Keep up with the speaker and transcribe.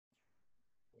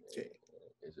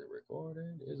it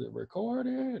recording? Is it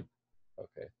recording?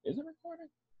 Okay. Is it recording?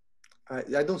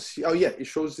 I don't see. Oh, yeah. It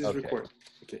shows this Okay. record.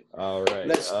 Okay. All right.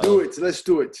 Let's do it. Let's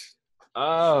do it.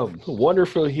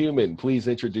 Wonderful human, please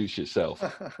introduce yourself.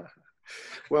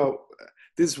 Well,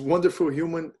 this wonderful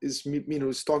human is,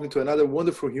 is talking to another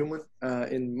wonderful human.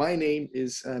 And my name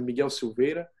is Miguel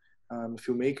Silveira. I'm a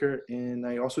filmmaker, and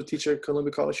I also teach at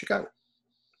Columbia College, Chicago.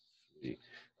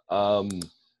 I'm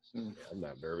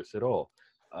not nervous at all.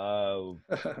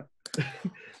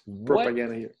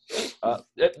 Propaganda here.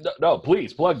 No,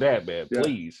 please plug that, man. Yeah.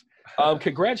 Please.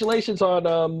 Congratulations on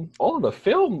all of the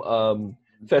film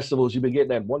festivals you've been getting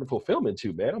that wonderful film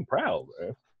into, man. I'm proud,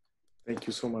 man. Thank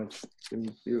you so much.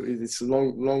 It's a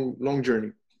long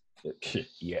journey.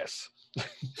 Yes.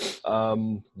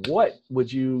 What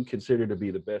would you consider to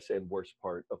be the best and worst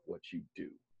part of what you do?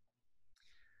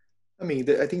 I mean,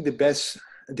 I think the best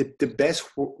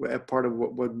part of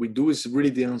what we do is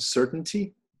really the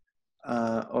uncertainty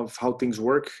of how things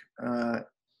work.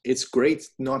 It's great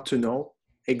not to know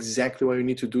exactly what you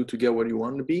need to do to get what you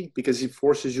want to be, because it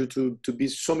forces you to be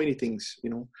so many things,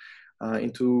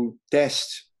 and to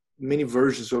test many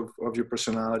versions of your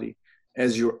personality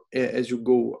as you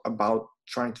go about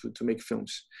trying to make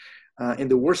films.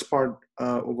 And the worst part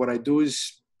of what I do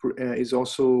is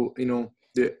also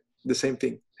the same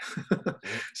thing.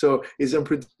 So it's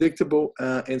unpredictable,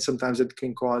 and sometimes it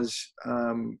can cause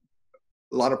a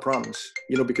lot of problems,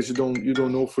 because you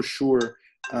don't know for sure,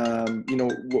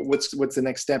 what's the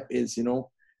next step is,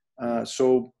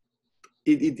 so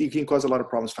it can cause a lot of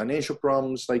problems, financial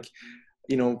problems, like,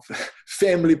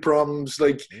 family problems,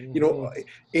 like,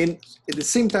 and at the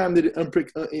same time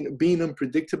that being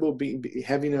unpredictable,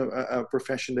 having a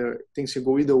profession that things can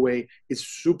go either way, it's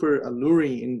super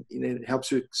alluring, and it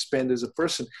helps you expand as a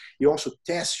person. It also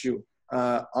tests you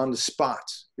on the spot,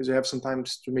 because you have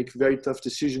sometimes to make very tough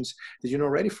decisions that you're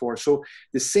not ready for. So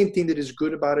the same thing that is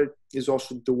good about it is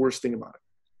also the worst thing about it,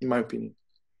 in my opinion.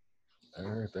 I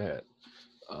heard that.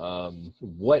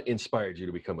 What inspired you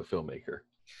to become a filmmaker?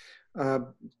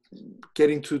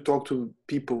 Getting to talk to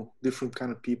people, different kind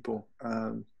of people.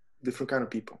 I'm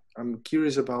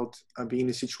curious about being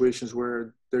in situations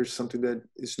where there's something that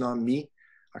is not me,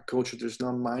 a culture that's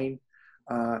not mine,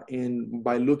 and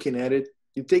by looking at it,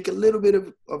 you take a little bit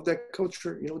of that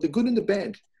culture, the good and the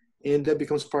bad, and that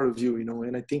becomes part of you,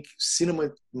 and I think cinema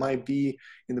might be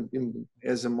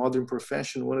as a modern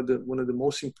profession, one of the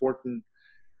most important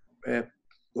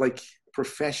like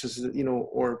professions,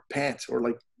 or path, or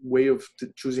like way of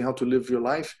choosing how to live your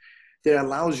life, that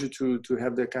allows you to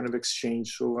have that kind of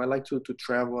exchange. So I like to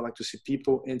travel, I like to see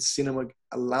people, and cinema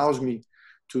allows me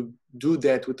to do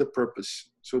that with a purpose.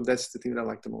 So that's the thing that I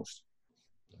like the most.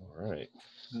 All right.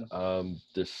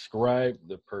 Describe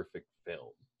the perfect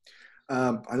film.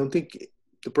 I don't think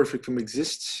the perfect film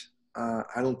exists.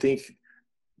 I don't think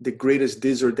the greatest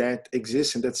this or that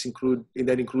exists, and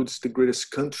that includes the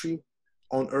greatest country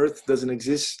on earth doesn't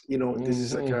exist. This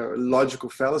is like a logical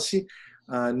fallacy.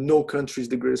 No country is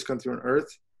the greatest country on earth,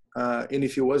 and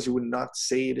if it was, you would not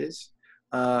say it is.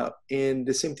 And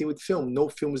the same thing with film. No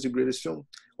film is the greatest film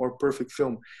or perfect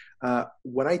film.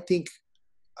 What I think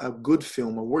a good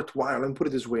film, let me put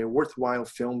it this way, a worthwhile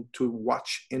film to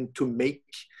watch and to make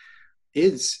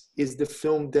is the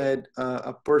film that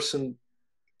a person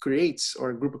creates,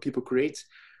 or a group of people creates,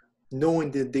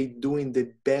 knowing that they're doing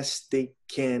the best they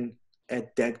can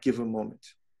at that given moment.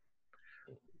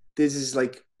 This is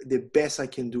like the best I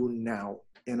can do now,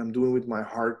 and I'm doing with my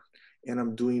heart, and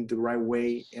I'm doing the right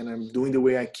way, and I'm doing the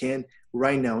way I can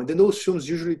right now. And then those films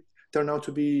usually turn out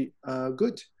to be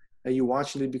good, and you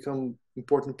watch and they become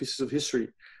important pieces of history.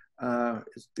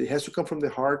 It has to come from the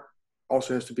heart,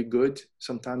 also has to be good.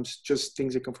 Sometimes just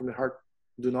things that come from the heart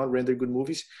do not render good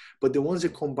movies, but the ones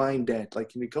that combine that,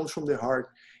 like when it comes from the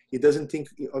heart, it doesn't think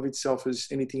of itself as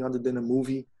anything other than a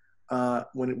movie.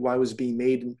 While it was being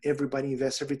made, and everybody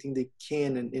invests everything they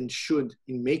can and should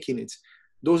in making it.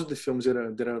 Those are the films that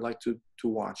I like to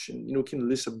watch. And you can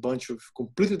list a bunch of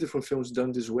completely different films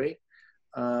done this way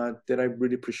that I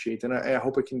really appreciate, and I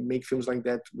hope I can make films like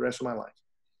that the rest of my life.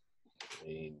 I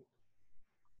mean,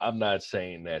 I'm not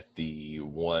saying that the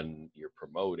one you're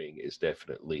promoting is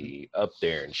definitely up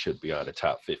there and should be on the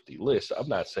top 50 list. I'm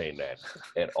not saying that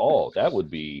at all. That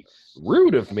would be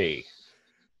rude of me.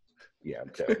 Yeah, I'm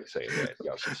definitely saying that.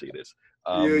 Y'all should see this.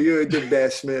 You're the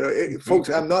best, man.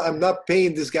 Folks, I'm not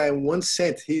paying this guy 1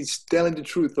 cent. He's telling the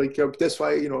truth. Like, that's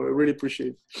why, I really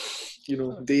appreciate,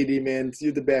 Daddy, man.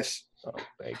 You're the best. Oh,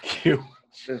 thank you.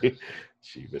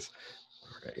 Jeebus.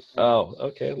 All right. Oh,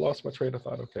 okay. I lost my train of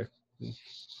thought. Okay.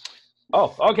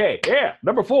 Oh, okay. Yeah.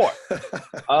 Number four.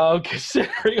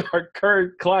 Considering our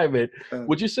current climate,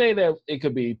 would you say that it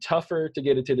could be tougher to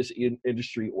get into this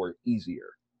industry or easier?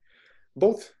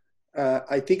 Both.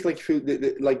 I think like if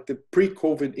you, like the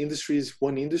pre-COVID industry is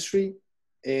one industry,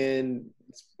 and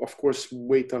it's of course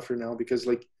way tougher now because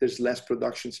like there's less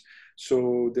productions.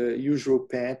 So the usual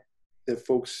path that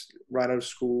folks right out of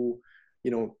school,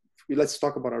 you know, let's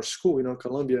talk about our school, you know,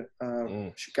 Columbia,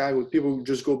 Chicago. People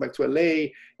just go back to LA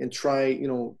and try, you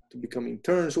know, to become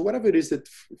interns or whatever it is that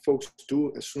folks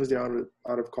do as soon as they're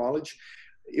out of college.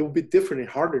 It will be different and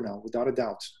harder now, without a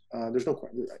doubt. There's no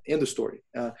end of story.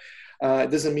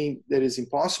 It doesn't mean that it's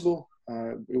impossible.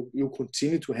 It will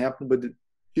continue to happen, but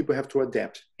people have to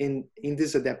adapt. And in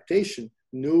this adaptation,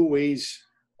 new ways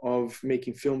of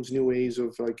making films, new ways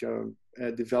of like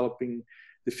developing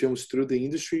the films through the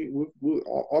industry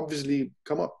will obviously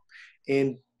come up.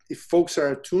 And if folks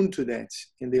are attuned to that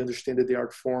and they understand that the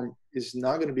art form is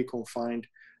not going to be confined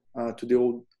to the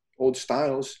old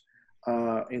styles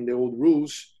and the old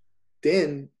rules,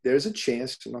 then there's a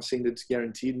chance, I'm not saying that it's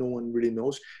guaranteed, no one really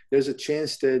knows, there's a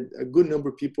chance that a good number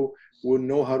of people will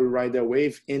know how to ride that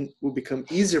wave and will become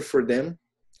easier for them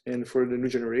and for the new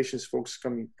generations, folks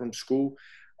coming from school,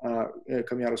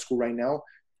 coming out of school right now,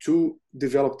 to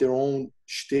develop their own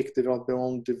shtick, develop their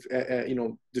own,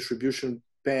 distribution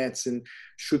paths and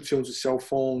shoot films with cell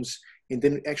phones, and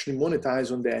then actually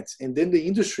monetize on that. And then the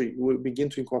industry will begin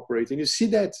to incorporate. And you see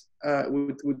that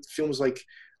with films like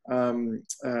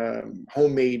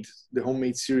Homemade, the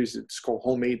Homemade series, it's called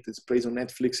Homemade, that plays on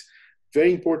Netflix.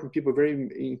 Very important people, very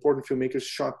important filmmakers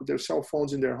shot with their cell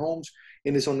phones in their homes,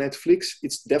 and it's on Netflix.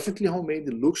 It's definitely homemade.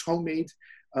 It looks homemade.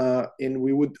 And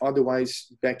we would otherwise,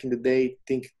 back in the day,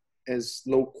 think as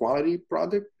low quality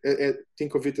product,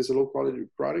 think of it as a low quality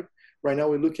product. Right now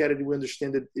we look at it and we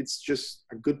understand that it's just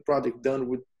a good product done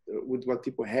with what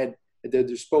people had at their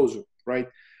disposal, right?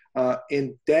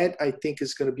 And that, I think,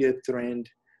 is going to be a trend,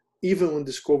 even when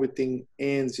this COVID thing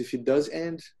ends. If it does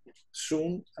end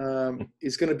soon,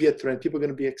 it's going to be a trend. People are going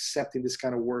to be accepting this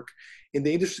kind of work, and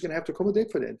the industry is going to have to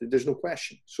accommodate for that. There's no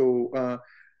question. So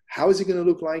how is it going to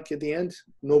look like at the end?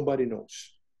 Nobody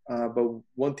knows. But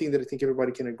one thing that I think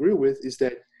everybody can agree with is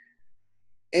that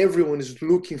everyone is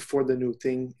looking for the new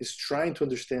thing, is trying to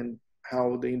understand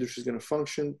how the industry is going to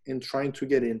function and trying to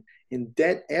get in. And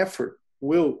that effort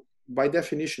will, by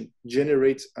definition,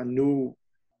 generate a new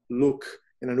look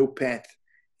and a new path.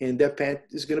 And that path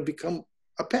is going to become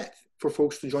a path for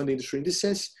folks to join the industry. In this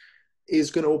sense, is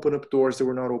going to open up doors that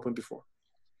were not open before.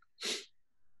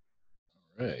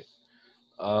 All right.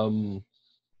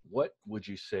 What would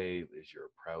you say is your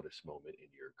proudest moment in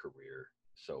your career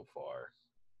so far,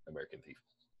 American Thief?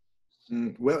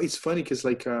 Well, it's funny because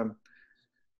like,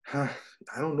 I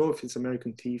don't know if it's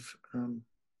American Thief. I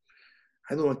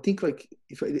don't know. I think like,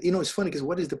 if it's funny because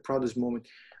what is the proudest moment?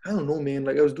 I don't know, man.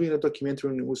 Like I was doing a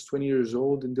documentary when I was 20 years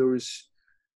old, and there was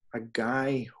a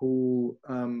guy who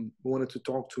wanted to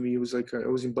talk to me. It was like I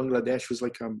was in Bangladesh. It was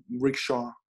like a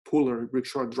rickshaw puller,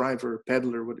 rickshaw driver,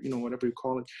 peddler, whatever you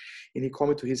call it. And he called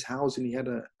me to his house, and he had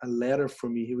a letter for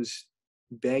me. He was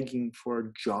begging for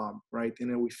a job, right? And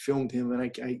then we filmed him, and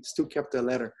I still kept that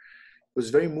letter. It was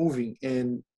very moving,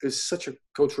 and it was such a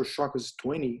cultural shock. I was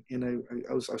 20, and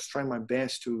I was trying my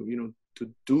best to to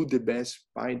do the best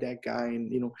by that guy,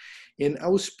 and I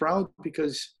was proud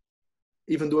because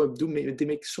even though they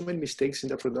make so many mistakes in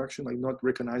the production, like not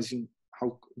recognizing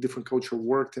how different culture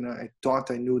worked, and I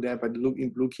thought I knew that, but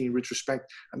looking in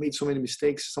retrospect, I made so many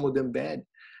mistakes, some of them bad,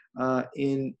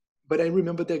 but I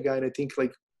remember that guy, and I think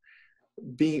like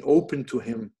being open to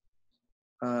him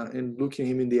and looking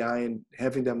him in the eye and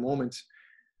having that moment,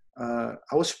 I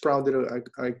was proud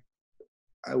that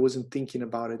I wasn't thinking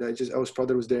about it. I was proud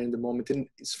that I was there in the moment. And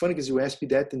it's funny because you asked me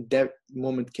that, and that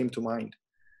moment came to mind.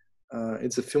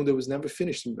 It's a film that was never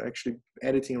finished. I'm actually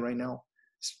editing right now.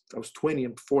 I was 20,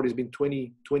 I'm 40. It's been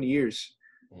 20 years.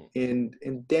 And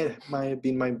that might have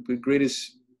been the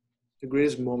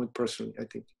greatest moment personally, I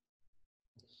think.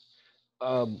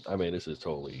 I mean, this is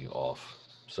totally off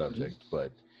subject,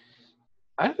 but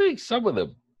I think some of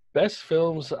the best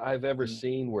films I've ever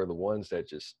seen were the ones that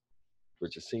just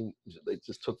they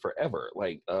just took forever.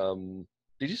 Like,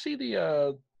 did you see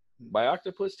the My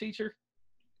Octopus Teacher?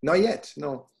 Not yet.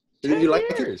 No. Ten You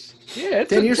like years. it? Yeah, it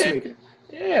 10 took years to 10. make it.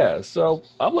 Yeah, so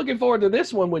I'm looking forward to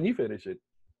this one when you finish it.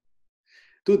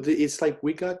 Dude, it's like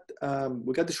we got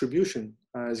distribution.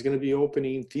 It's gonna be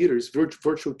opening in theaters,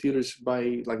 virtual theaters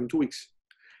by like in 2 weeks.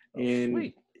 Oh, And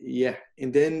sweet. yeah,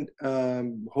 and then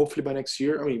hopefully by next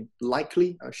year, I mean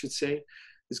likely I should say,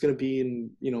 it's gonna be in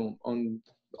on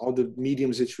all the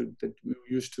mediums that we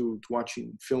used to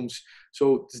watching films.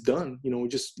 So it's done. We're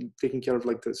just taking care of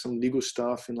like some legal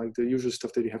stuff and like the usual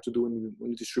stuff that you have to do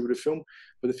when you distribute a film.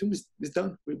 But the film is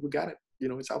done. We got it.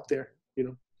 It's out there.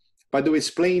 By the way, it's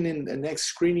playing in the next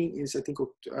screening is I think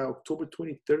October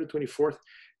 23rd or 24th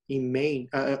in Maine.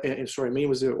 Maine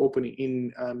was the opening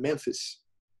in Memphis.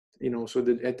 So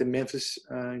at the Memphis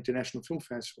International Film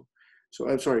Festival. So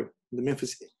I'm sorry, the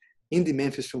Memphis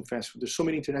Film Festival. There's so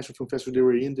many international film festivals they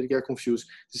were in that got confused.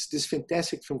 This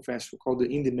fantastic film festival called the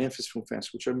Indie Memphis Film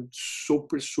Festival, which I'm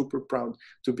super, super proud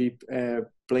to be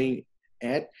playing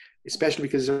at, especially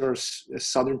because it's our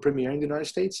southern premiere in the United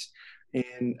States.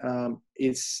 And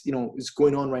it's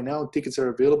going on right now. Tickets are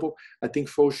available. I think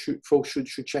folks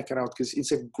should check it out because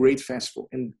it's a great festival.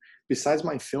 And besides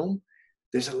my film,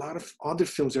 there's a lot of other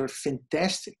films that are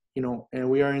fantastic, and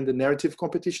we are in the narrative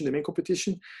competition, the main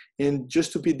competition, and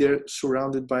just to be there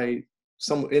surrounded by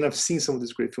and I've seen some of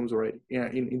these great films already,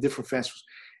 in different festivals.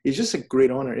 It's just a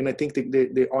great honor, and I think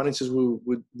the audiences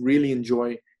would really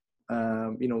enjoy,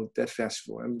 that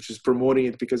festival. I'm just promoting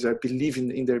it because I believe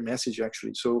in their message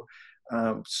actually. So,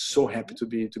 so happy to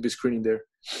be screening there.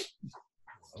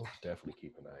 I'll definitely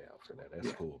keep an eye out for that.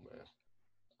 That's cool, man.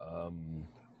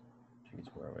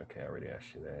 Okay, I already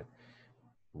asked you that.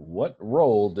 What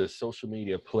role does social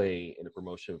media play in the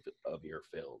promotion of your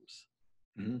films?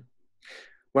 Mm-hmm.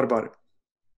 What about it?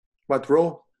 What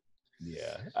role?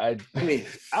 Yeah, I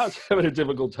was having a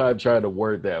difficult time trying to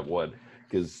word that one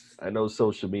because I know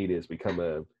social media has become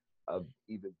a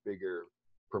even bigger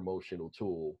promotional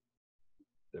tool.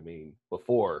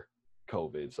 Before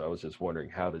COVID. So I was just wondering,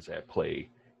 how does that play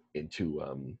into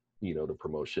the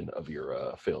promotion of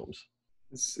your films?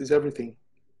 It's everything.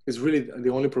 It's really the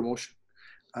only promotion.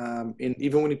 And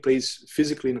even when it plays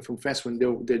physically in a film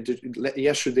festival,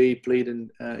 yesterday played in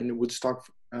the Woodstock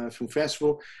Film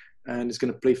Festival, and it's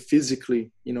going to play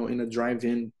physically, in a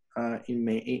drive-in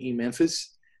in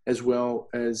Memphis, as well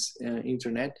as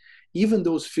internet. Even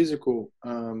those physical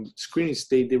screenings,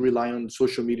 they rely on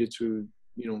social media to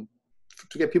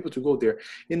get people to go there.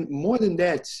 And more than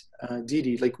that,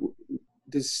 Didi, like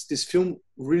this film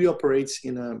really operates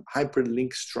in a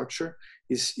hyperlink structure.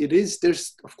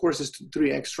 There's of course there's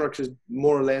 3x structures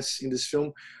more or less in this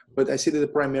film, but I say that the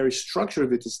primary structure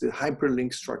of it is the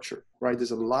hyperlink structure, right?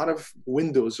 There's a lot of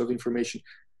windows of information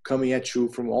coming at you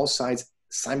from all sides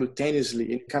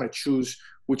simultaneously, and kind of choose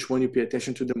which one you pay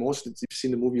attention to the most. If you've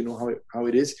seen the movie, you know how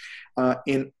it is,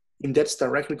 and that's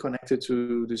directly connected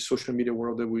to the social media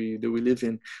world that we live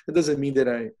in. That doesn't mean that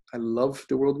I love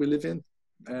the world we live in.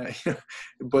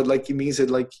 But like it means that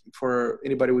like for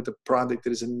anybody with a product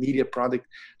that is a media product,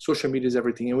 social media is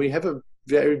everything. And we have a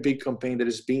very big campaign that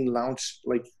is being launched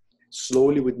like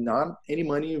slowly with not any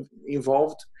money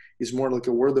involved. It's more like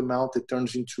a word of mouth that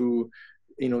turns into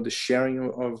the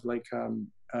sharing of like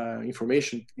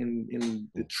information in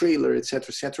the trailer,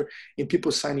 etc., and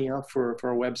people signing up for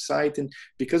our website. And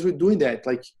because we're doing that,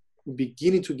 like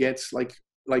beginning to get like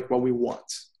what we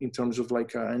want in terms of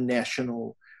like a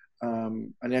national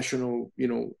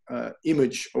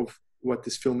image of what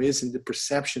this film is, and the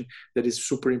perception that is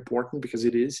super important because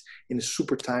it is, and it's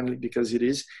super timely because it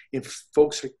is, and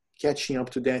folks are catching up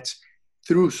to that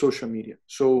through social media.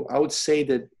 So I would say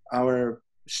that our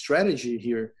strategy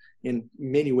here, in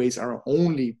many ways, our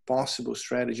only possible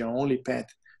strategy, our only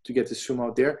path to get this film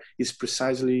out there is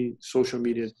precisely social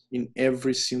media in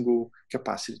every single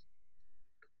capacity.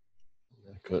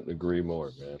 I couldn't agree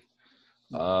more,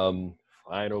 man.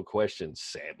 Final question,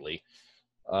 sadly.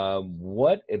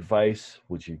 What advice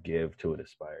would you give to an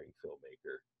aspiring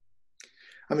filmmaker?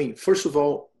 I mean, first of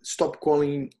all, stop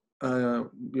calling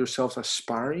yourself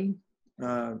aspiring,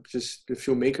 just the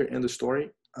filmmaker and the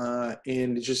story.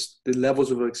 And just the levels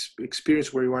of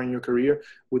experience where you are in your career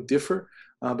would differ.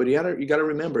 But you gotta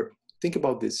remember, think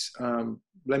about this.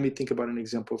 Let me think about an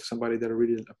example of somebody that I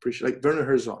really appreciate, like Werner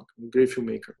Herzog, a great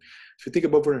filmmaker. If you think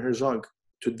about Werner Herzog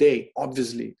today,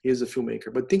 obviously he is a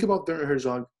filmmaker, but think about Werner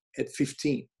Herzog at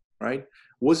 15, right?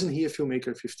 Wasn't he a filmmaker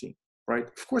at 15, right?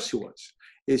 Of course he was.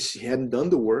 He hadn't done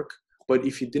the work, but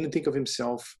if he didn't think of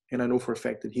himself, and I know for a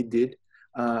fact that he did,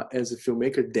 as a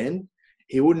filmmaker, then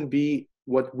he wouldn't be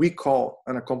what we call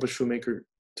an accomplished filmmaker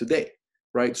today,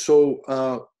 right? So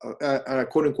a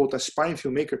quote unquote aspiring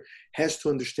filmmaker has to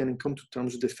understand and come to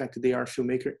terms with the fact that they are a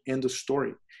filmmaker and a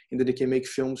story, and that they can make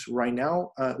films right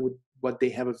now with what they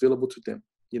have available to them.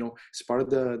 It's part of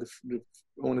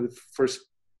one of the first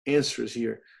answers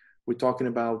here. We're talking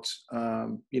about,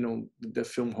 the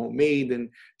film Homemade and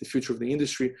the future of the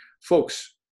industry.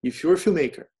 Folks, if you're a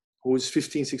filmmaker who is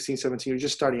 15, 16, 17, you're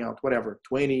just starting out, whatever,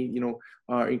 20,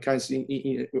 or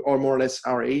more or less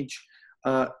our age,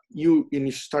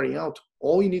 you're starting out,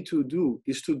 all you need to do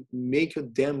is to make a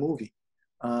damn movie,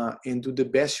 and do the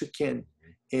best you can,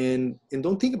 and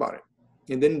don't think about it,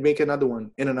 and then make another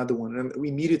one and another one, and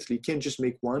immediately you can't just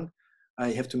make one.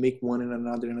 You have to make one and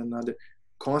another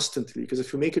constantly, because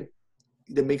if you make it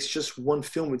that makes just one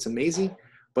film, it's amazing,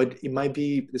 but it might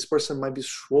be, this person might be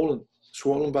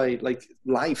swollen by like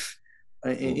life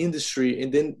and industry,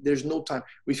 and then there's no time.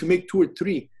 If you make two or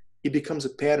three, it becomes a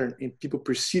pattern, and people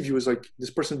perceive you as like, this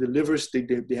person delivers,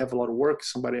 they have a lot of work,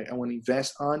 somebody I want to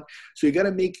invest on. So you got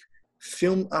to make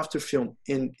film after film,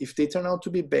 and if they turn out to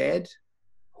be bad,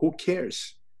 who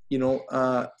cares? You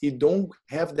don't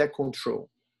have that control,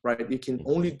 right? You can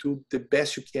only do the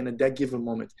best you can at that given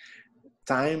moment.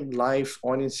 Time, life,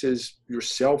 audiences,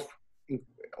 yourself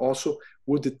also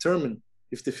will determine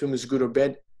if the film is good or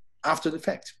bad after the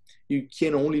fact. You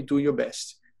can only do your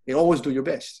best, and always do your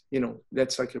best.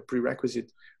 That's like a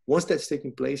prerequisite. Once that's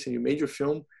taking place and you made your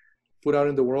film, put out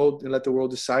in the world and let the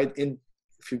world decide. And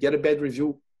if you get a bad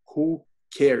review, who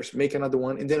cares? Make another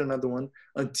one, and then another one,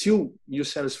 until you're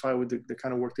satisfied with the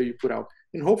kind of work that you put out.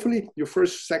 And hopefully your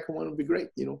second one will be great,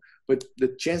 but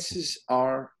the chances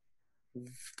are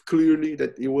clearly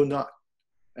that it will not.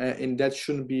 And that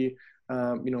shouldn't be,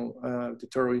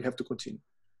 deterrent. You have to continue.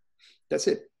 That's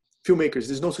it. Filmmakers,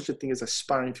 there's no such a thing as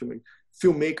aspiring filmmakers.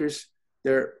 Filmmakers,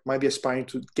 there might be aspiring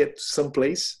to get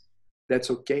someplace. That's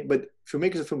okay. But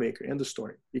filmmakers are filmmaker. End of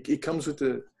story. It comes with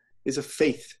it's a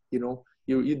faith, You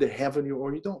either have it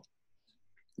or you don't.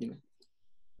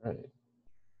 Right.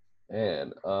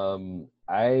 And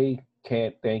I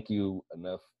can't thank you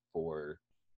enough for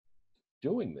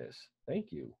doing this.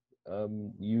 Thank you.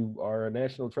 You are a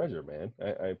national treasure, man.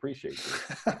 I appreciate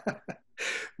you.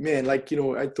 Man, I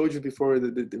told you before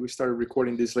that we started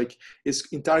recording this, it's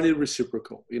entirely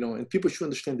reciprocal, and people should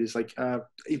understand this. I'm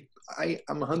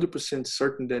 100%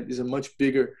 certain that it's a much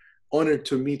bigger honor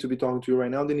to me to be talking to you right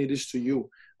now than it is to you,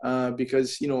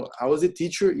 because I was a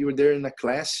teacher. You were there in a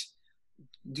class.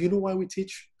 Do you know why we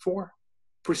teach for?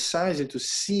 Precisely to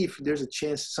see if there's a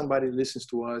chance somebody listens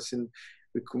to us and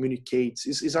we communicate.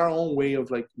 It's our own way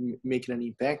of making an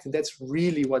impact, and that's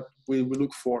really what we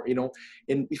look for, and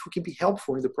if we can be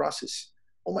helpful in the process,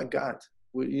 oh my God,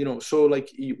 so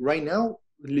right now,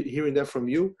 hearing that from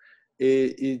you,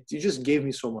 you just gave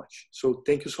me so much. So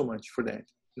thank you so much for that.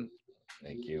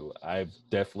 Thank you. I've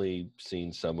definitely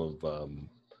seen some of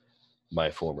my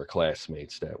former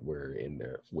classmates that were in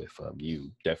there with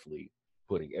you, definitely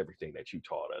putting everything that you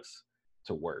taught us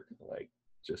to work,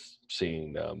 just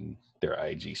seeing their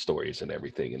IG stories and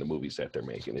everything in the movies that they're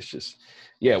making. It's just,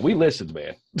 yeah, we listened,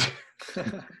 man.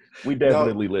 We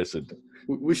definitely listened.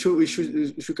 We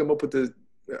should come up with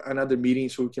another meeting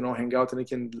so we can all hang out and I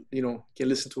can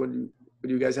listen to what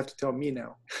you guys have to tell me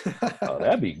now. Oh,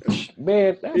 that'd be,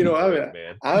 man. That'd be great,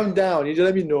 man. I'm down. You just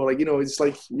let me know. It's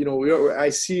I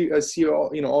see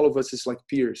all of us as like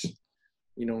peers.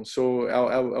 So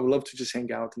I would love to just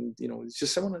hang out and it's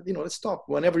just someone let's talk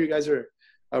whenever you guys are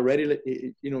ready.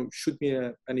 Shoot me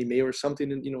an email or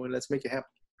something, and and let's make it happen.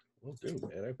 Well, dude,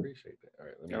 man, I appreciate that. All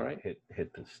right, let me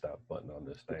hit the stop button on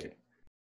this thing. Okay.